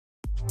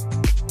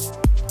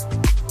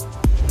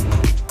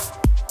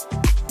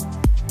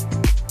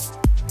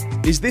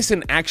Is this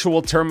an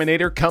actual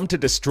Terminator come to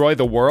destroy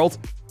the world?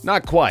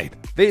 Not quite.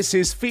 This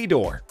is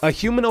Fedor, a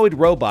humanoid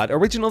robot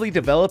originally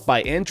developed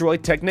by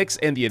Android Technics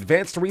and the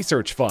Advanced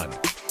Research Fund.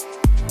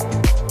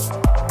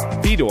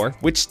 Fedor,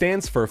 which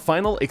stands for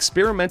Final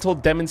Experimental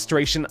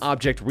Demonstration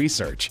Object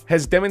Research,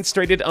 has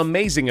demonstrated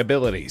amazing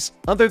abilities.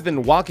 Other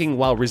than walking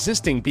while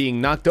resisting being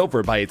knocked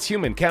over by its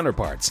human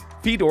counterparts,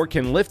 Fedor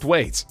can lift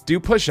weights, do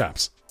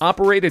push-ups,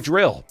 operate a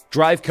drill,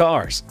 drive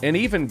cars, and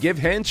even give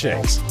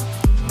handshakes.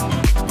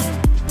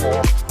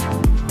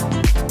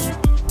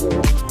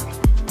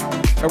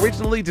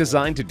 Originally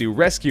designed to do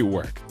rescue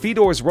work,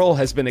 Fedor's role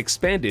has been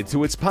expanded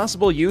to its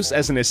possible use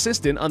as an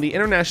assistant on the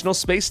International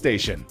Space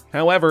Station.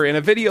 However, in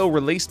a video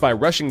released by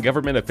Russian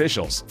government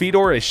officials,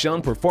 Fedor is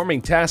shown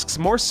performing tasks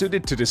more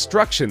suited to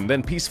destruction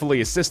than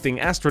peacefully assisting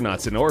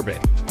astronauts in orbit.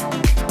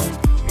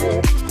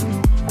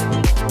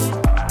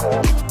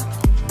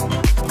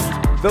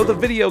 Though the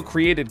video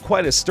created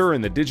quite a stir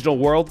in the digital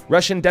world,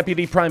 Russian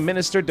Deputy Prime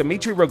Minister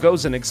Dmitry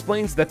Rogozin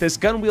explains that this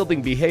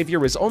gun-wielding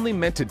behavior is only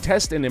meant to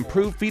test and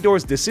improve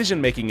Fedor's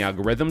decision-making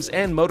algorithms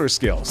and motor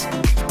skills.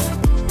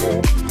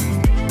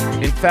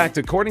 In fact,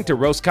 according to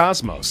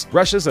Roscosmos,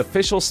 Russia's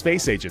official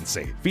space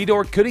agency,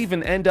 Fedor could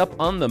even end up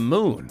on the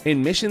moon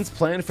in missions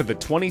planned for the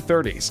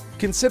 2030s.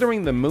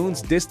 Considering the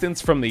moon's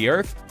distance from the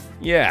Earth,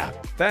 yeah,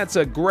 that's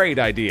a great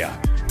idea.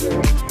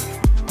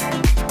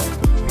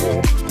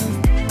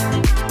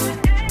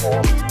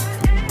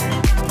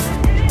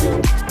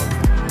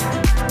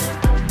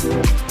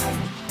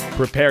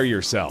 Prepare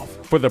yourself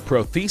for the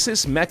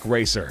Prothesis Mech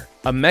Racer,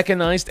 a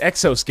mechanized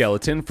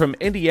exoskeleton from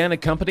Indiana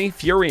company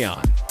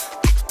Furion.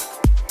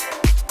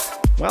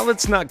 While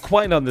it's not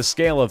quite on the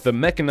scale of the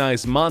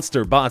mechanized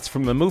monster bots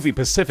from the movie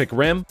Pacific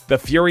Rim, the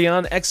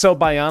Furion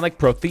Exobionic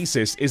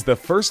Prothesis is the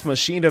first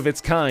machine of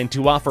its kind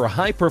to offer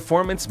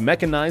high-performance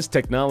mechanized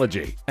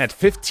technology. At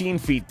 15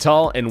 feet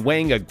tall and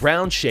weighing a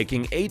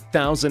ground-shaking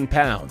 8,000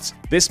 pounds,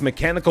 this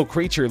mechanical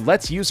creature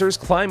lets users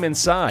climb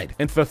inside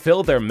and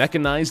fulfill their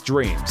mechanized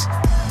dreams.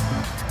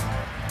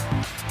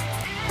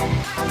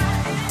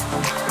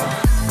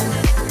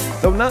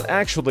 Though not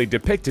actually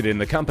depicted in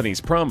the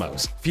company's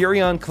promos,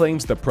 Furion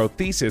claims the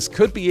Prothesis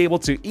could be able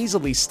to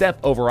easily step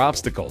over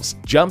obstacles,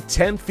 jump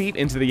 10 feet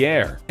into the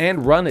air,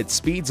 and run at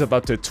speeds of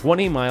up to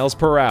 20 miles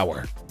per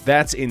hour.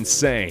 That's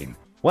insane.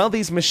 While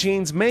these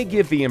machines may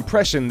give the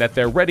impression that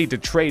they're ready to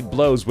trade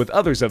blows with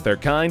others of their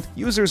kind,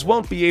 users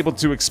won't be able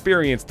to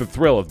experience the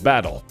thrill of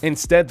battle.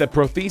 Instead, the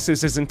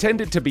Prothesis is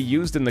intended to be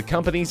used in the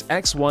company's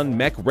X1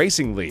 Mech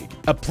Racing League,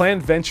 a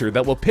planned venture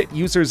that will pit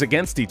users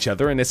against each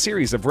other in a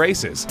series of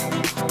races.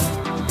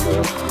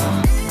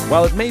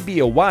 While it may be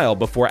a while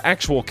before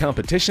actual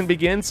competition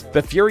begins,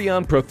 the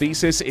Furion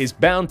Prothesis is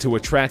bound to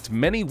attract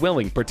many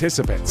willing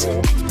participants.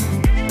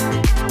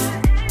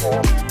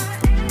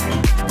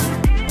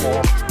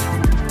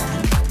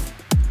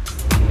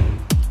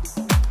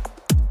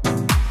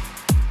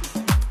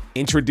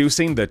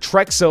 Introducing the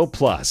Trexo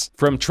Plus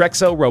from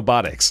Trexo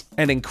Robotics,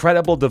 an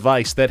incredible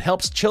device that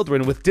helps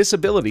children with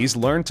disabilities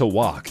learn to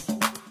walk.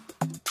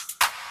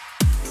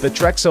 The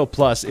Trexo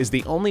Plus is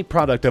the only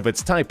product of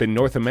its type in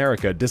North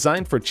America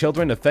designed for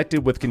children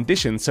affected with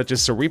conditions such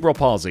as cerebral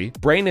palsy,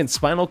 brain and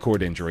spinal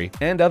cord injury,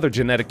 and other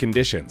genetic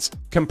conditions.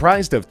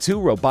 Comprised of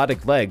 2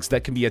 robotic legs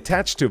that can be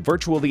attached to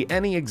virtually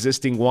any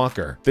existing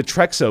walker, the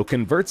Trexo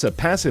converts a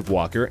passive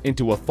walker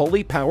into a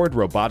fully powered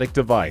robotic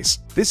device.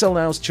 This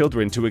allows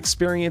children to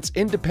experience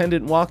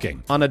independent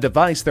walking on a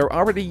device they're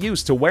already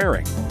used to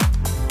wearing.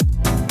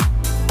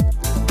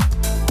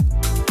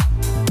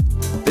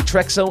 The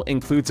Trexo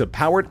includes a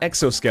powered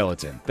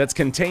exoskeleton that's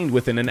contained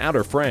within an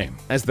outer frame.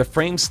 As the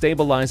frame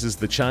stabilizes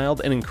the child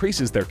and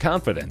increases their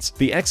confidence,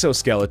 the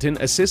exoskeleton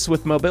assists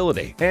with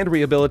mobility and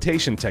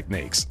rehabilitation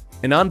techniques.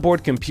 An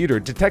onboard computer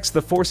detects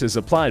the forces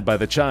applied by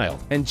the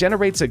child and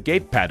generates a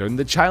gait pattern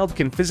the child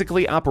can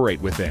physically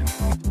operate within.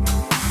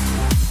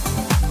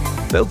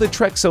 Though the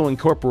Trexo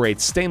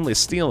incorporates stainless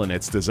steel in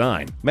its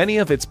design, many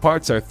of its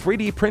parts are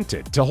 3D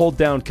printed to hold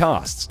down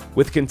costs.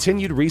 With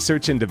continued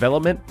research and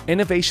development,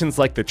 innovations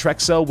like the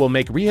Trexo will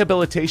make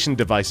rehabilitation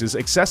devices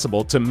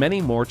accessible to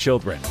many more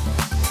children.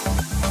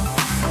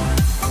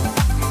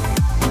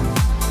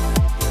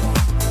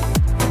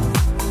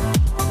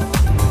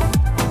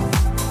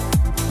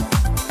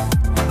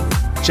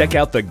 Check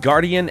out the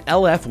Guardian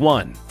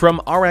LF1 from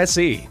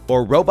RSE,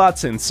 or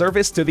Robots in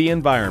Service to the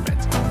Environment.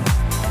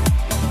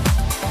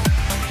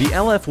 The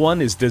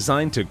LF1 is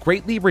designed to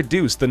greatly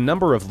reduce the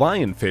number of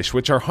lionfish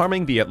which are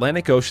harming the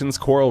Atlantic Ocean's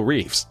coral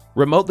reefs.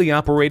 Remotely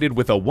operated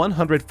with a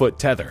 100-foot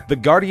tether, the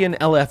Guardian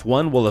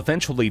LF1 will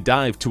eventually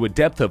dive to a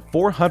depth of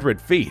 400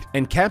 feet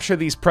and capture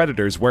these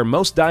predators where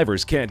most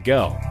divers can't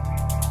go.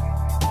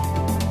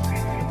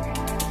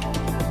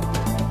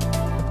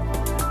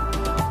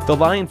 The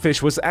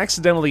lionfish was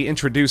accidentally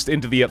introduced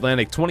into the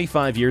Atlantic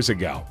 25 years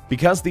ago.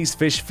 Because these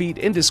fish feed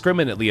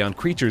indiscriminately on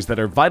creatures that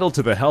are vital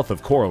to the health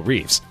of coral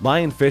reefs,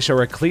 lionfish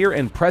are a clear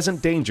and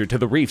present danger to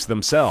the reefs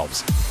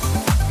themselves.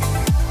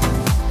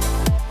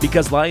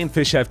 Because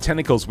lionfish have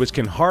tentacles which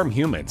can harm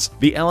humans,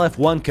 the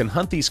LF1 can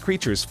hunt these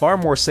creatures far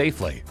more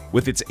safely.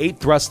 With its 8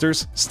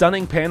 thrusters,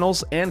 stunning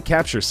panels, and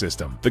capture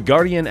system, the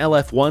Guardian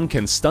LF1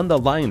 can stun the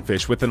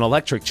lionfish with an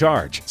electric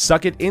charge,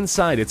 suck it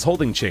inside its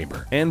holding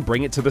chamber, and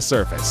bring it to the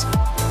surface.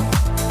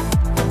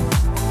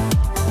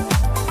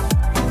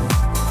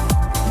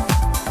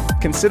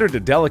 Considered a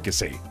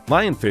delicacy,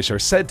 lionfish are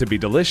said to be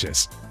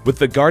delicious. With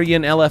the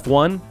Guardian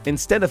LF1,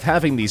 instead of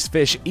having these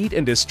fish eat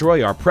and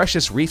destroy our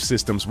precious reef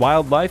system's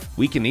wildlife,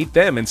 we can eat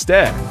them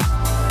instead.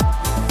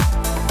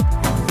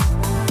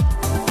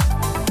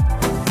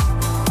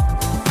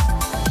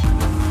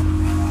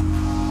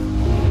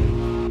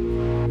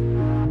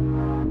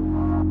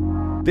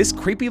 This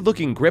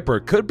creepy-looking gripper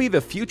could be the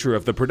future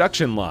of the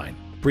production line.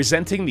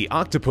 Presenting the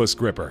Octopus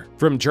Gripper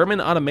from German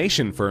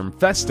automation firm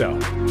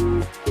Festo.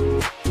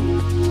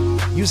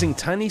 Using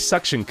tiny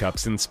suction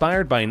cups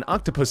inspired by an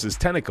octopus's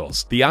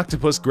tentacles, the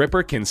Octopus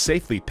Gripper can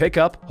safely pick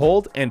up,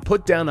 hold, and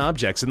put down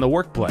objects in the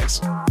workplace.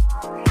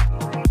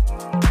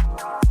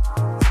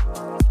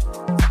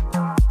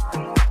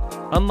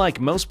 Unlike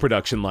most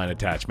production line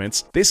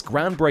attachments, this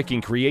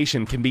groundbreaking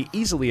creation can be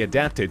easily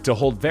adapted to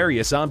hold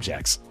various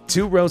objects.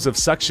 2 rows of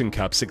suction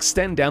cups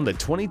extend down the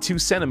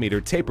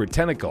 22-centimeter tapered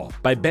tentacle.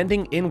 By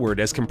bending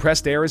inward as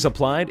compressed air is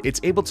applied,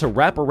 it's able to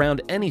wrap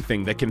around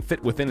anything that can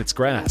fit within its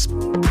grasp.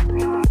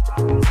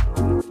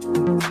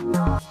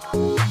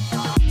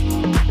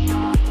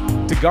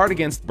 To guard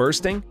against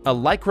bursting, a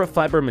lycra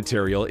fiber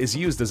material is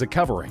used as a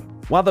covering.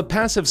 While the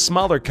passive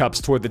smaller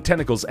cups toward the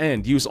tentacle's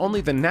end use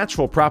only the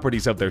natural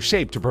properties of their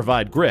shape to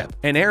provide grip,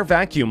 an air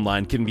vacuum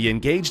line can be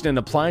engaged and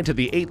applied to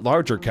the 8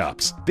 larger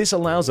cups. This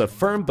allows a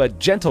firm but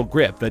gentle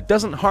grip that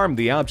doesn't harm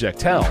the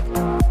object held.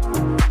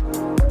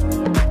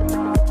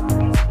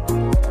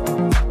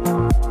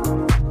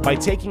 By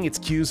taking its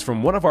cues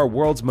from one of our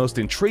world's most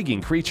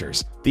intriguing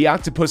creatures, the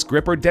Octopus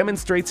Gripper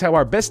demonstrates how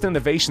our best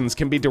innovations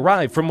can be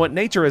derived from what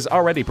nature has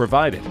already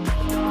provided.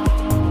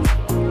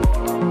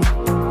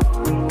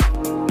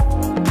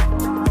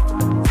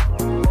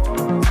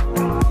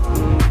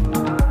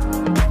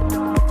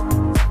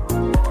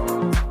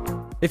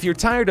 If you're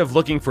tired of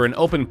looking for an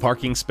open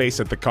parking space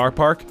at the car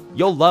park,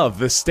 you'll love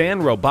the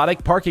Stan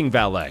Robotic Parking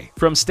Valet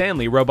from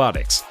Stanley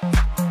Robotics.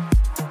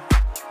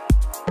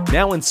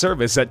 Now in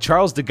service at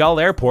Charles de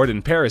Gaulle Airport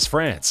in Paris,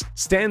 France,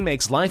 Stan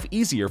makes life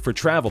easier for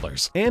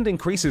travelers and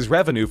increases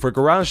revenue for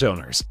garage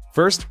owners.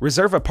 First,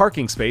 reserve a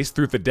parking space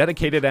through the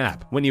dedicated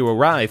app. When you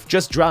arrive,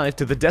 just drive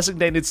to the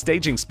designated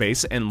staging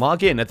space and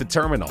log in at the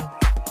terminal.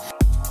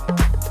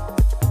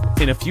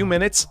 In a few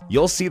minutes,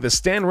 you'll see the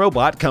Stan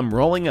robot come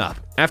rolling up.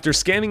 After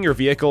scanning your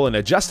vehicle and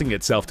adjusting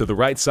itself to the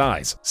right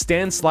size,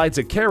 Stan slides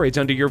a carriage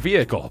under your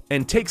vehicle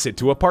and takes it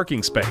to a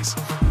parking space.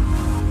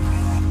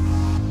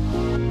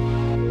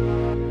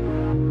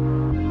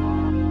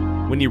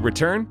 When you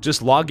return,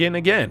 just log in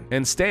again,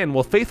 and Stan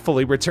will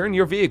faithfully return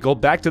your vehicle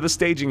back to the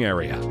staging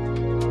area.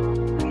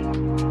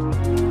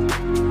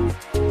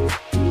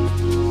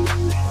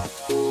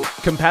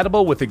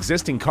 Compatible with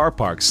existing car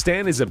parks,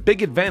 Stan is a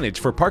big advantage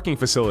for parking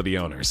facility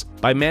owners.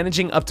 By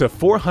managing up to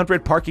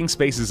 400 parking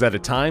spaces at a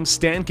time,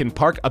 Stan can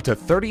park up to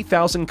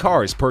 30,000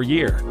 cars per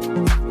year.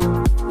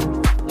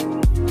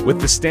 With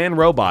the Stan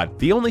robot,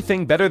 the only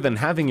thing better than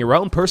having your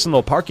own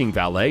personal parking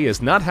valet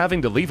is not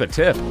having to leave a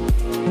tip.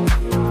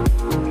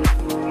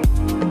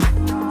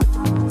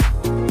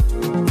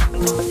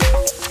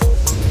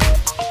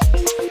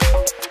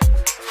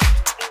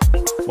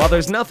 While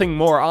there's nothing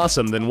more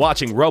awesome than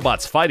watching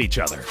robots fight each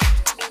other,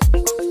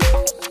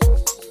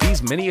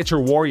 these miniature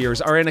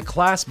warriors are in a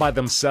class by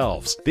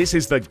themselves. This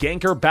is the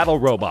Ganker Battle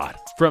Robot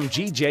from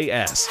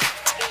GJS.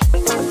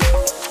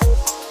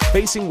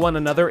 Facing one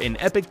another in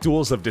epic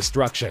duels of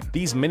destruction,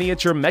 these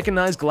miniature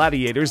mechanized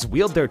gladiators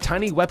wield their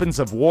tiny weapons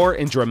of war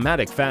in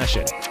dramatic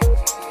fashion.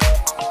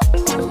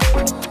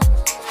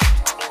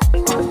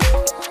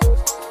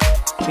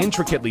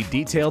 Intricately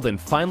detailed and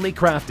finely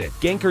crafted,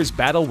 Gankers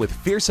battle with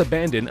fierce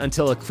abandon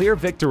until a clear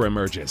victor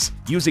emerges,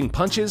 using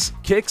punches,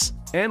 kicks,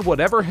 and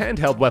whatever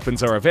handheld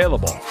weapons are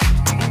available.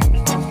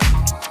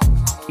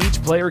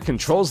 Each player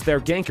controls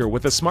their Ganker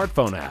with a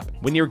smartphone app.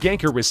 When your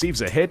Ganker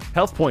receives a hit,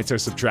 health points are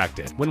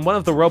subtracted. When one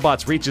of the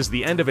robots reaches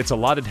the end of its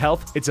allotted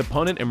health, its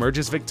opponent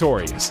emerges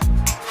victorious.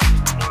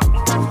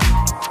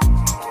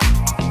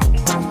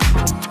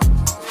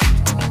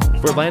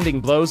 For landing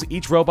blows,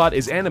 each robot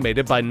is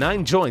animated by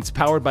 9 joints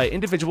powered by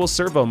individual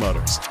servo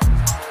motors.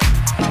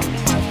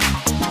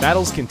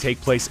 Battles can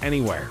take place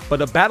anywhere,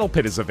 but a battle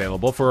pit is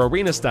available for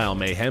arena-style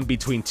mayhem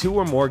between 2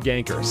 or more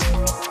Gankers.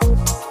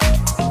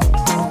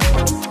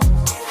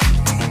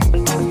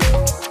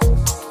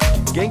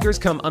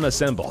 Gankers come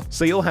unassembled,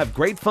 so you'll have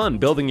great fun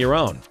building your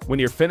own. When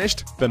you're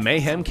finished, the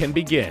mayhem can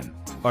begin.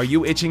 Are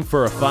you itching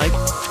for a fight?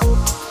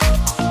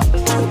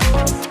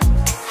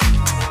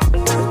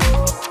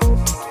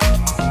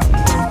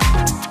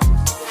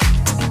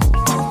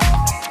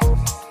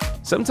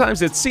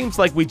 Sometimes it seems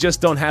like we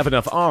just don't have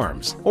enough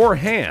arms or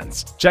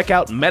hands. Check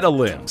out Meta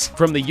Limbs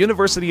from the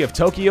University of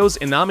Tokyo's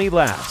Inami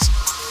Labs.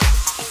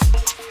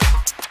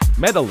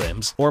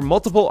 Metalimbs, or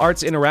multiple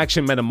arts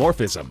interaction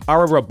metamorphism,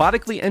 are a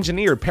robotically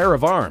engineered pair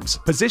of arms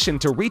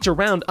positioned to reach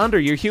around under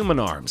your human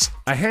arms.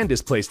 A hand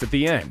is placed at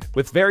the end,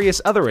 with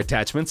various other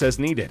attachments as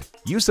needed.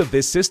 Use of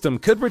this system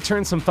could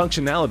return some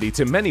functionality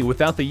to many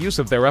without the use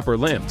of their upper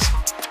limbs.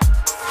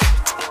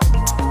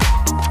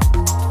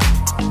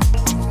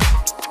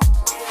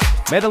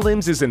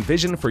 Metalimbs is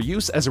envisioned for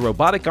use as a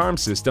robotic arm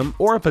system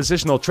or a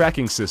positional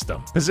tracking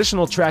system.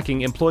 Positional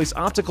tracking employs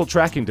optical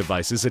tracking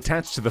devices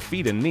attached to the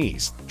feet and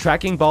knees.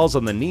 Tracking balls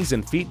on the knees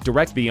and feet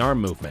direct the arm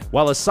movement,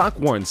 while a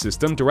sock-worn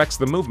system directs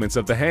the movements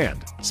of the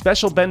hand.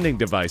 Special bending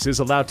devices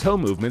allow toe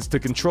movements to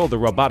control the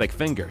robotic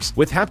fingers,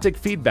 with haptic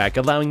feedback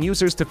allowing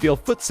users to feel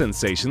foot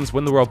sensations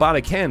when the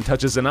robotic hand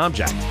touches an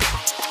object.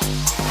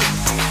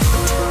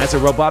 As a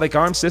robotic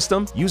arm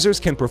system, users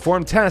can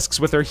perform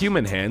tasks with their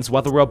human hands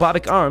while the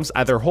robotic arms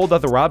either hold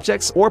other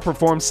objects or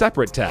perform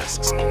separate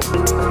tasks.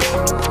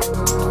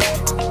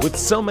 With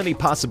so many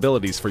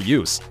possibilities for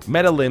use,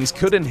 Metalimbs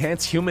could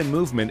enhance human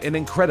movement in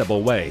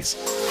incredible ways.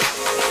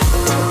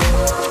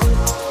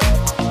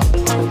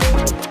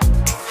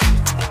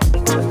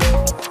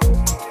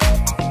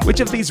 Which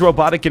of these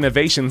robotic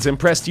innovations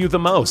impressed you the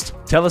most?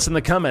 Tell us in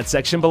the comment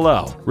section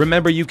below.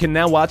 Remember, you can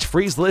now watch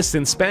Freeze Lists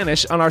in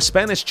Spanish on our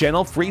Spanish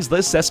channel, Freeze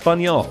Lists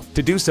Español.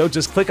 To do so,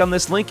 just click on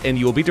this link and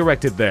you will be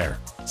directed there.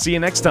 See you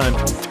next time.